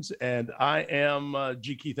Jones, and I am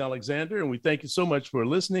G. Keith Alexander, and we thank you so much for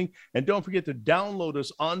listening. And don't forget to download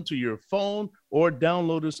us onto your phone or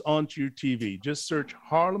download us onto your TV. Just search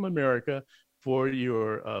Harlem America for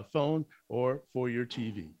your phone or for your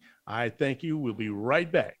TV. I thank you. We'll be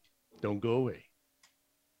right back. Don't go away.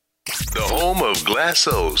 The home of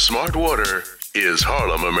Glasso Smart Water is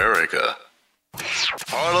Harlem America.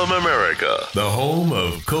 Harlem America, the home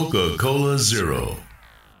of Coca-Cola Zero.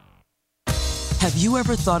 Have you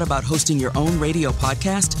ever thought about hosting your own radio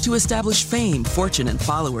podcast to establish fame, fortune, and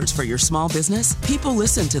followers for your small business? People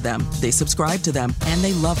listen to them, they subscribe to them, and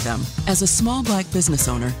they love them. As a small Black business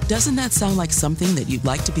owner, doesn't that sound like something that you'd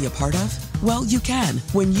like to be a part of? Well, you can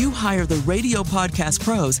when you hire the radio podcast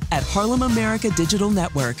pros at Harlem America Digital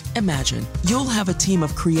Network. Imagine, you'll have a team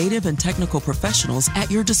of creative and technical professionals at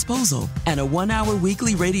your disposal and a 1-hour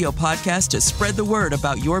weekly radio podcast to spread the word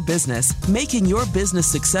about your business. Making your business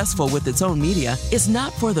successful with its own media is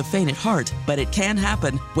not for the faint at heart, but it can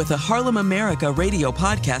happen with a Harlem America radio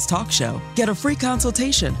podcast talk show. Get a free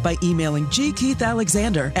consultation by emailing G. Keith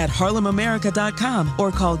Alexander at harlemamerica.com or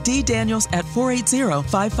call D. Daniels at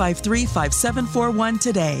 480-553-5741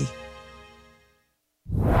 today.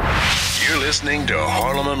 You're listening to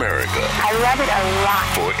Harlem America. I love it a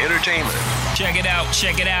lot. For entertainment, Check it out.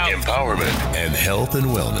 Check it out. Empowerment and health and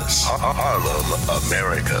wellness. Harlem,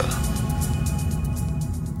 America.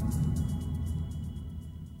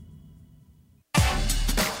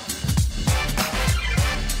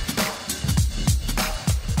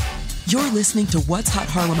 You're listening to What's Hot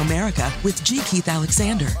Harlem America with G. Keith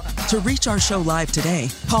Alexander. To reach our show live today,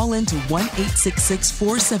 call in to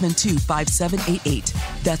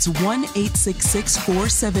 1-866-472-5788. That's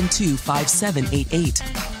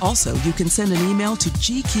 1-866-472-5788. Also, you can send an email to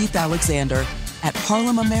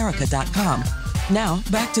gkeithalexander@harlemamerica.com. Now,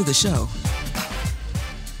 back to the show.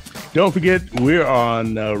 Don't forget, we're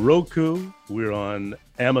on Roku, we're on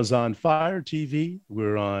Amazon Fire TV,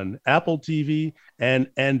 we're on Apple TV and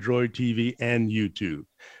Android TV and YouTube.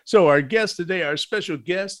 So our guest today, our special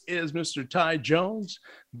guest is Mr. Ty Jones,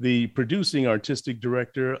 the producing artistic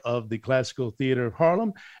director of the Classical Theater of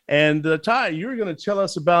Harlem. And Ty, you're going to tell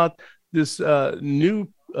us about this new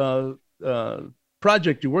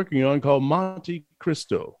project you're working on called Monte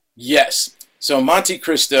Cristo. Yes. So Monte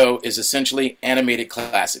Cristo is essentially animated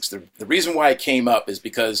classics. The reason why it came up is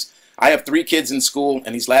because I have 3 kids in school,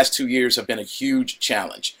 and these last 2 years have been a huge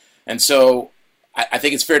challenge. And so I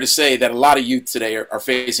think it's fair to say that a lot of youth today are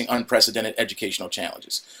facing unprecedented educational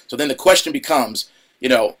challenges. So then the question becomes,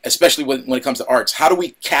 especially when it comes to arts, how do we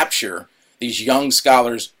capture these young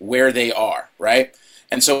scholars where they are, right?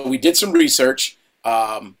 And so we did some research.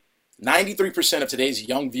 93% of today's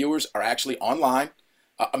young viewers are actually online.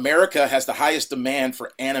 America has the highest demand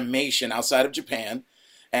for animation outside of Japan.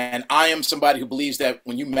 And I am somebody who believes that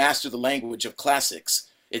when you master the language of classics,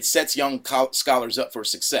 it sets young scholars up for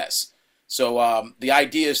success. So the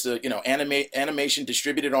idea is to, animation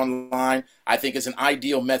distributed online, I think is an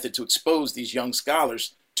ideal method to expose these young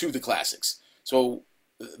scholars to the classics. So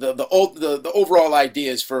the overall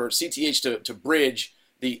idea is for CTH to bridge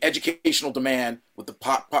the educational demand with the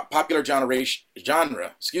popular genre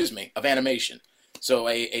of animation. So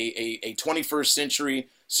a 21st century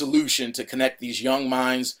solution to connect these young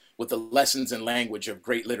minds with the lessons and language of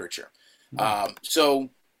great literature.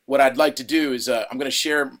 So what I'd like to do is I'm going to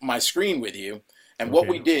share my screen with you. And what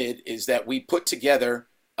we did is that we put together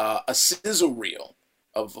a sizzle reel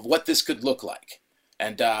of what this could look like.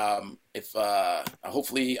 And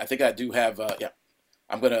hopefully, I think I do have,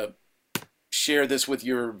 I'm going to share this with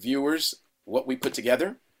your viewers, what we put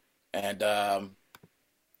together. And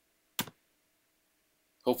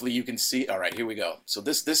hopefully you can see. All right, here we go. So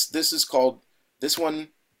this is called, this one,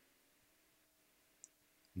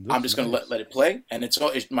 I'm just going to let it play, and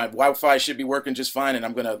my Wi-Fi should be working just fine,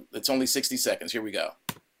 and it's only 60 seconds. Here we go.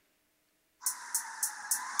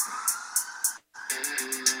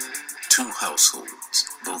 Two households,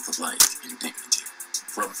 both alike in dignity.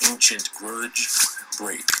 From ancient grudge,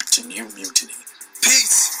 break to near mutiny.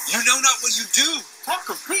 Peace! You know not what you do! Talk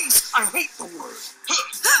of peace! I hate the word!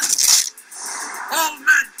 All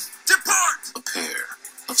men, depart! A pair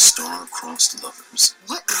of star-crossed lovers.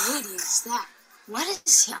 What lady is that? What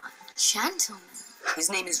is yon gentleman? His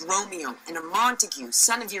name is Romeo, and a Montague,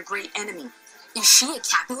 son of your great enemy. Is she a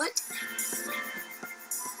Capulet?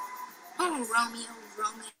 Oh, Romeo,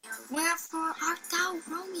 Romeo, wherefore art thou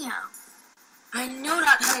Romeo? I know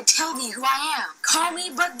not how to tell thee who I am. Call me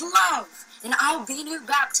but Love, and I'll be new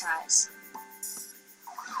baptized.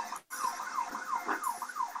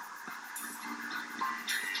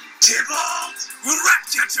 Tybalt,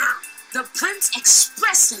 Ratcheter! The prince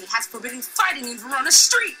expressly hath forbidden fighting in Verona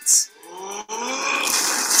streets.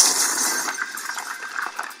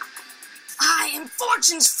 I am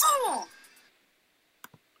Fortune's fool.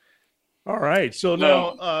 All right. So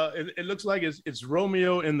now it looks like it's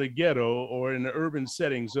Romeo in the ghetto or in an urban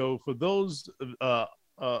setting. So for those of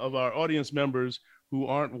our audience members who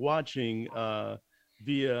aren't watching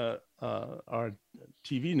via our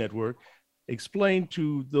TV network, explain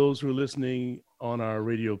to those who are listening on our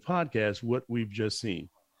radio podcast what we've just seen.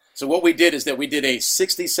 So what we did is that we did a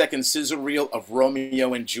 60-second sizzle reel of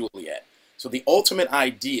Romeo and Juliet. So the ultimate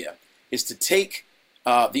idea is to take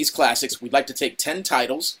these classics. We'd like to take 10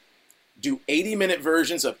 titles, do 80-minute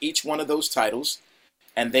versions of each one of those titles,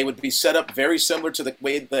 and they would be set up very similar to the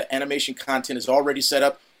way the animation content is already set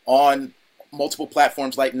up on multiple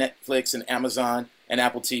platforms like Netflix and Amazon and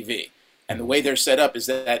Apple TV. And the way they're set up is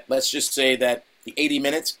that, let's just say that the 80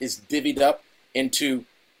 minutes is divvied up into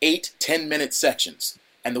 8 10-minute sections.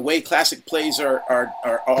 And the way classic plays are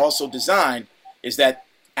also designed is that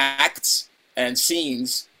acts and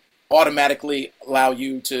scenes automatically allow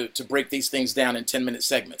you to break these things down in 10-minute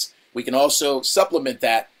segments. We can also supplement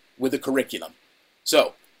that with a curriculum.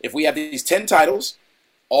 So if we have these 10 titles,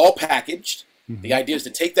 all packaged, the idea is to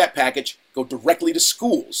take that package, go directly to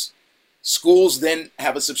schools, Schools then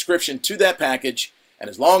have a subscription to that package, and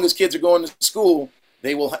as long as kids are going to school,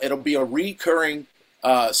 it'll be a recurring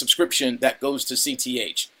subscription that goes to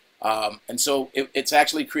CTH. And so it's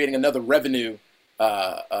actually creating another revenue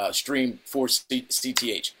stream for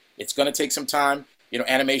CTH. It's going to take some time.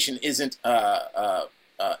 Animation isn't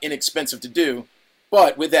inexpensive to do.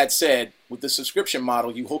 But with that said, with the subscription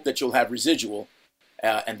model, you hope that you'll have residual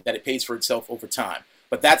and that it pays for itself over time.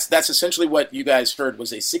 But that's essentially what you guys heard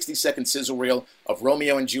was a 60-second sizzle reel of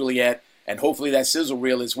Romeo and Juliet. And hopefully that sizzle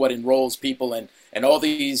reel is what enrolls people and all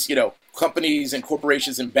these, companies and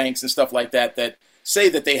corporations and banks and stuff like that that say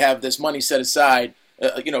that they have this money set aside,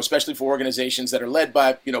 especially for organizations that are led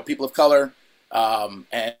by, people of color that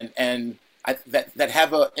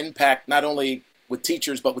have an impact not only with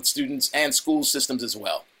teachers, but with students and school systems as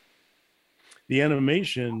well. The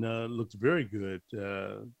animation looks very good.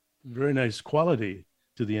 Very nice quality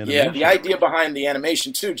to the animation. Yeah, the idea behind the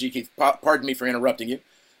animation too, G. Keith, pardon me for interrupting you,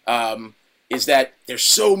 is that there's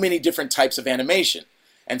so many different types of animation.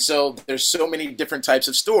 And so there's so many different types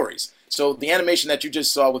of stories. So the animation that you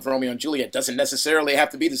just saw with Romeo and Juliet doesn't necessarily have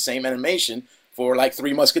to be the same animation for like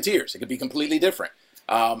Three Musketeers. It could be completely different.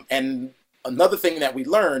 And another thing that we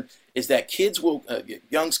learned is that kids will,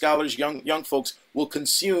 young scholars, young folks will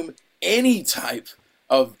consume any type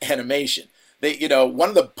of animation. One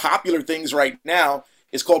of the popular things right now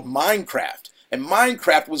is called Minecraft. And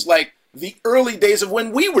Minecraft was like the early days of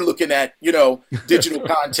when we were looking at, digital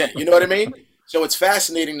content. You know what I mean? So it's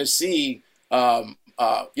fascinating to see,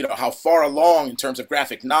 how far along in terms of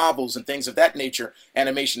graphic novels and things of that nature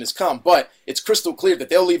animation has come. But it's crystal clear that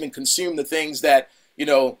they'll even consume the things that,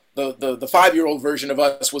 the 5-year-old version of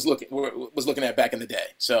us was looking at back in the day.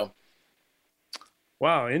 So.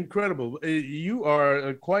 Wow, incredible. You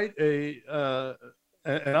are quite an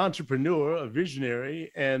entrepreneur, a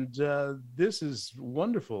visionary, and this is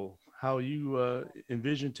wonderful how you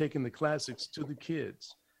envision taking the classics to the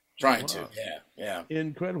kids. Trying to, yeah.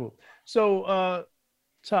 Incredible. So,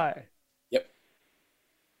 Ty. Yep.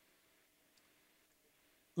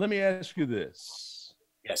 Let me ask you this.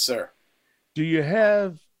 Yes, sir. Do you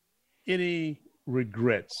have any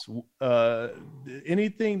regrets?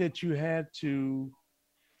 Anything that you had to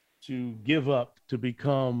give up to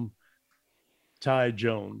become Ty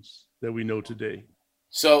Jones that we know today?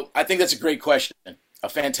 So I think that's a great question, a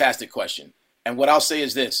fantastic question. And what I'll say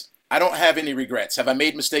is this: I don't have any regrets. Have I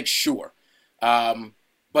made mistakes? Sure.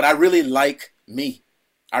 But I really like me.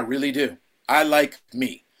 I really do. I like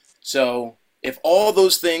me. So if all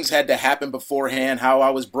those things had to happen beforehand, how I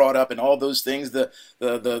was brought up and all those things,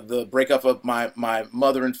 the breakup of my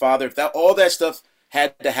mother and father, if all that stuff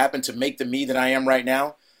had to happen to make the me that I am right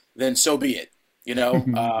now, then so be it.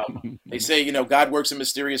 They say, God works in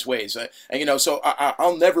mysterious ways. So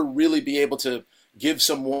I'll never really be able to give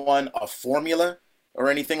someone a formula or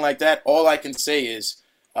anything like that. All I can say is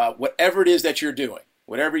whatever it is that you're doing,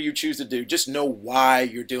 whatever you choose to do, just know why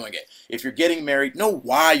you're doing it. If you're getting married, know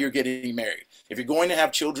why you're getting married. If you're going to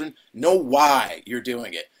have children, know why you're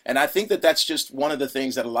doing it. And I think that that's just one of the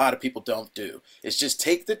things that a lot of people don't do, is just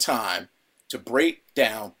take the time to break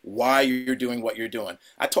down why you're doing what you're doing.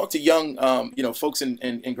 I talk to young, folks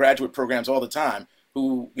in graduate programs all the time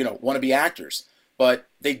who, want to be actors, but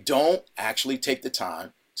they don't actually take the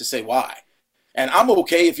time to say why. And I'm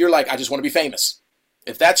okay if you're like, I just want to be famous.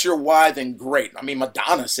 If that's your why, then great. I mean,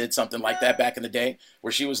 Madonna said something like that back in the day,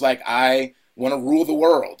 where she was like, I want to rule the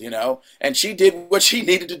world, and she did what she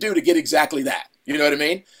needed to do to get exactly that. You know what I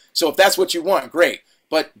mean? So if that's what you want, great.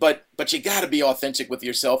 But you got to be authentic with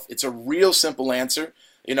yourself. It's a real simple answer.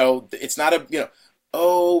 It's not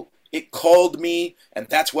it called me and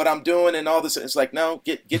that's what I'm doing and all this. It's like, no,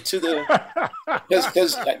 get to the,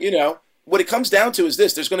 because what it comes down to is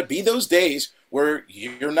this: there's going to be those days where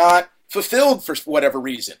you're not fulfilled for whatever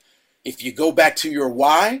reason. If you go back to your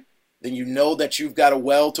why, then you know that you've got a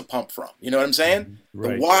well to pump from. You know what I'm saying?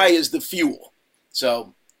 Right. The why is the fuel.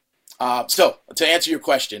 So to answer your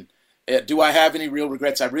question, do I have any real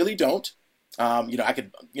regrets? I really don't. I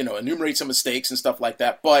could, enumerate some mistakes and stuff like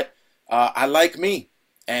that, but I like me.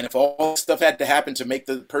 And if all this stuff had to happen to make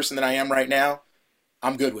the person that I am right now,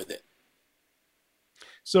 I'm good with it.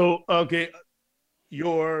 So, okay,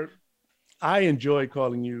 I enjoy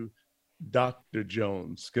calling you Dr.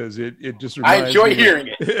 Jones because it just reminds I enjoy hearing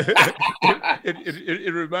it.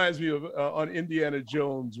 It reminds me of on Indiana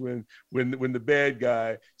Jones when the bad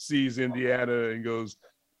guy sees Indiana and goes,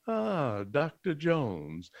 Dr.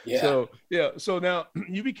 Jones. Yeah. So now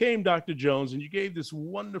you became Dr. Jones and you gave this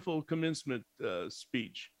wonderful commencement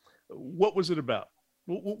speech. What was it about?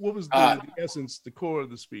 What was the essence, the core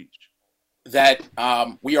of the speech? That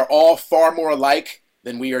we are all far more alike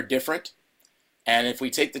then we are different. And if we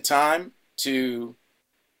take the time to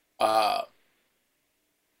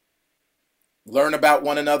learn about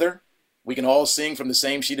one another, we can all sing from the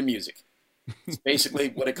same sheet of music. It's basically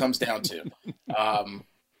what it comes down to.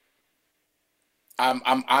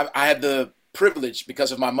 I had the privilege,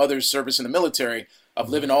 because of my mother's service in the military, of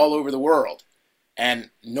living all over the world. And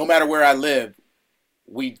no matter where I live,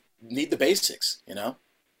 we need the basics, you know?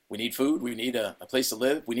 We need food. We need a place to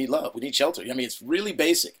live. We need love. We need shelter. I mean, it's really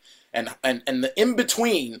basic. And the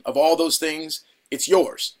in-between of all those things, it's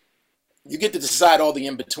yours. You get to decide all the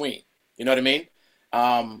in-between. You know what I mean?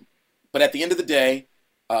 But at the end of the day,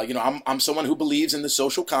 you know, I'm someone who believes in the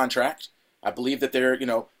social contract. I believe that they're, you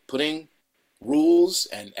know, putting rules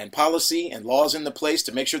and policy and laws into place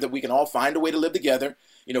to make sure that we can all find a way to live together,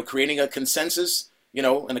 you know, creating a consensus. You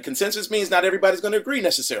know, and a consensus means not everybody's going to agree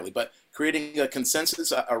necessarily, but creating a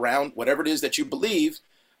consensus around whatever it is that you believe,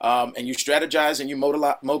 and you strategize and you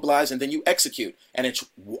mobilize and then you execute, and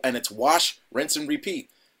it's wash, rinse, and repeat.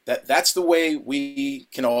 That's the way we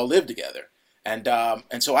can all live together. And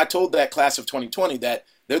so I told that class of 2020 that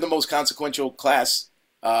they're the most consequential class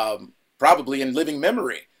probably in living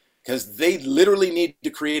memory, because they literally need to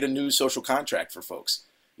create a new social contract for folks.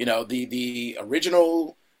 You know, the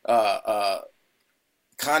original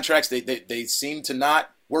contracts, they seem to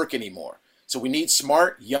not work anymore. So we need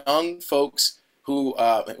smart young folks who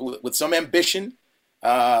with some ambition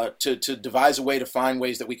to devise a way to find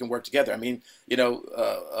ways that we can work together. I mean, you know,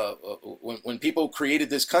 when people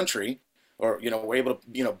created this country, or, you know, were able to,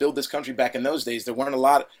 you know, build this country back in those days, there weren't a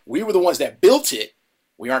lot. We were the ones that built it.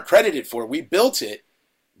 We aren't credited for it. We built it.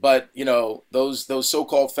 But, you know, those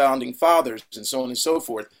so-called founding fathers and so on and so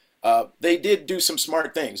forth, they did do some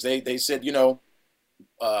smart things. They said, you know,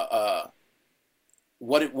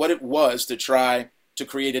 what it was to try to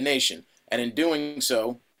create a nation, and in doing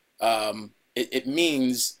so, it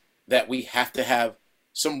means that we have to have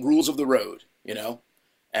some rules of the road, you know,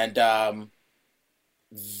 and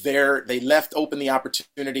they left open the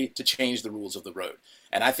opportunity to change the rules of the road.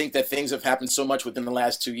 And I think that things have happened so much within the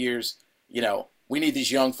last 2 years. You know, we need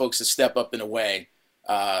these young folks to step up in a way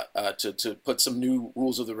to put some new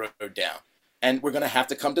rules of the road down, and we're going to have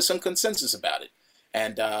to come to some consensus about it.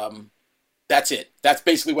 And that's it. That's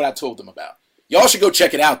basically what I told them about. Y'all should go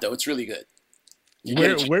check it out, though. It's really good.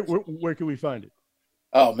 Where can we find it?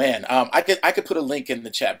 Oh man, I could put a link in the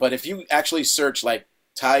chat, but if you actually search like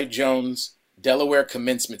Ty Jones Delaware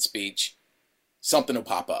commencement speech, something will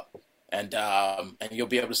pop up, and you'll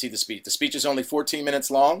be able to see the speech. The speech is only 14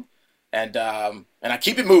 minutes long, and I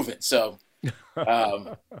keep it moving. So,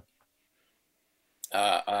 yeah,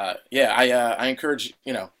 I encourage,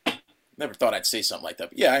 you know. Never thought I'd say something like that,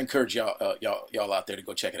 but yeah, I encourage y'all out there to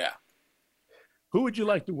go check it out. Who would you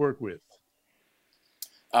like to work with?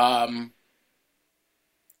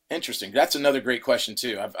 Interesting. That's another great question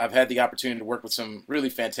too. I've had the opportunity to work with some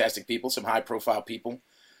really fantastic people, some high profile people.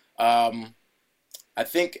 I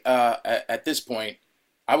think at this point,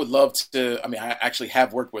 I would love to. I mean, I actually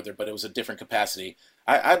have worked with her, but it was a different capacity.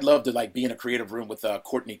 I'd love to like be in a creative room with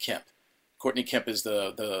Courtney Kemp. Courtney Kemp is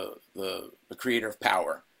the creator of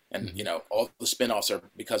Power. And, you know, all the spinoffs are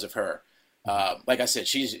because of her. Like I said,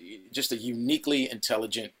 she's just a uniquely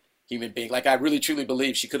intelligent human being. Like, I really, truly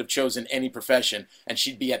believe she could have chosen any profession and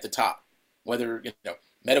she'd be at the top. Whether, you know,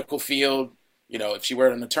 medical field, you know, if she were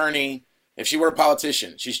an attorney, if she were a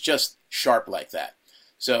politician, she's just sharp like that.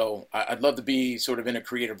 So I'd love to be sort of in a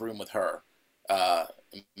creative room with her.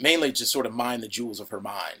 Mainly just sort of mine the jewels of her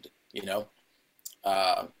mind, you know?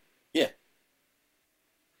 Yeah.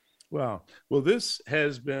 Wow. Well, this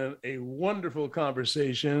has been a wonderful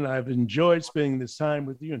conversation. I've enjoyed spending this time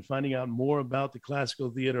with you and finding out more about the Classical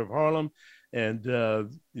Theater of Harlem and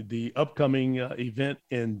the upcoming event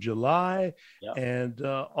in July. Yeah. And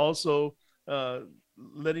also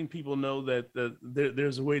letting people know that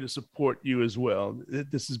there's a way to support you as well.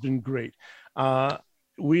 This has been great.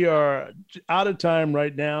 We are out of time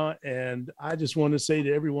right now, and I just want to say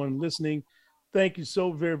to everyone listening, thank you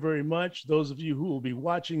so very, very much. Those of you who will be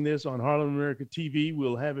watching this on Harlem America TV,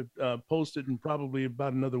 we'll have it posted in probably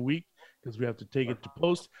about another week because we have to take it to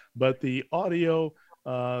post. But the audio,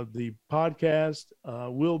 the podcast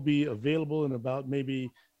will be available in about maybe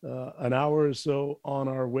an hour or so on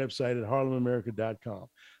our website at harlemamerica.com.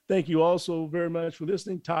 Thank you also very much for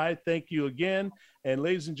listening. Ty, thank you again. And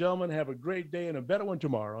ladies and gentlemen, have a great day and a better one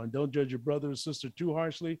tomorrow. And don't judge your brother or sister too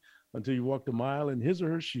harshly until you walk the mile in his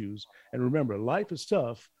or her shoes. And remember, life is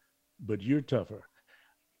tough, but you're tougher.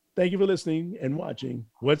 Thank you for listening and watching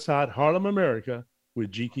What's Hot Harlem America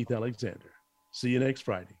with G. Keith Alexander. See you next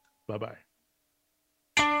Friday. Bye-bye.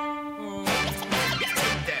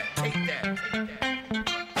 Take that.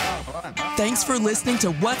 Thanks for listening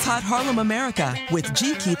to What's Hot Harlem America with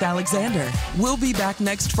G. Keith Alexander. We'll be back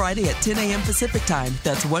next Friday at 10 a.m. Pacific Time,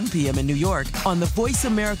 that's 1 p.m. in New York, on the Voice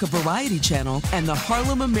America Variety Channel and the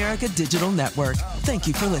Harlem America Digital Network. Thank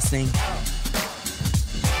you for listening.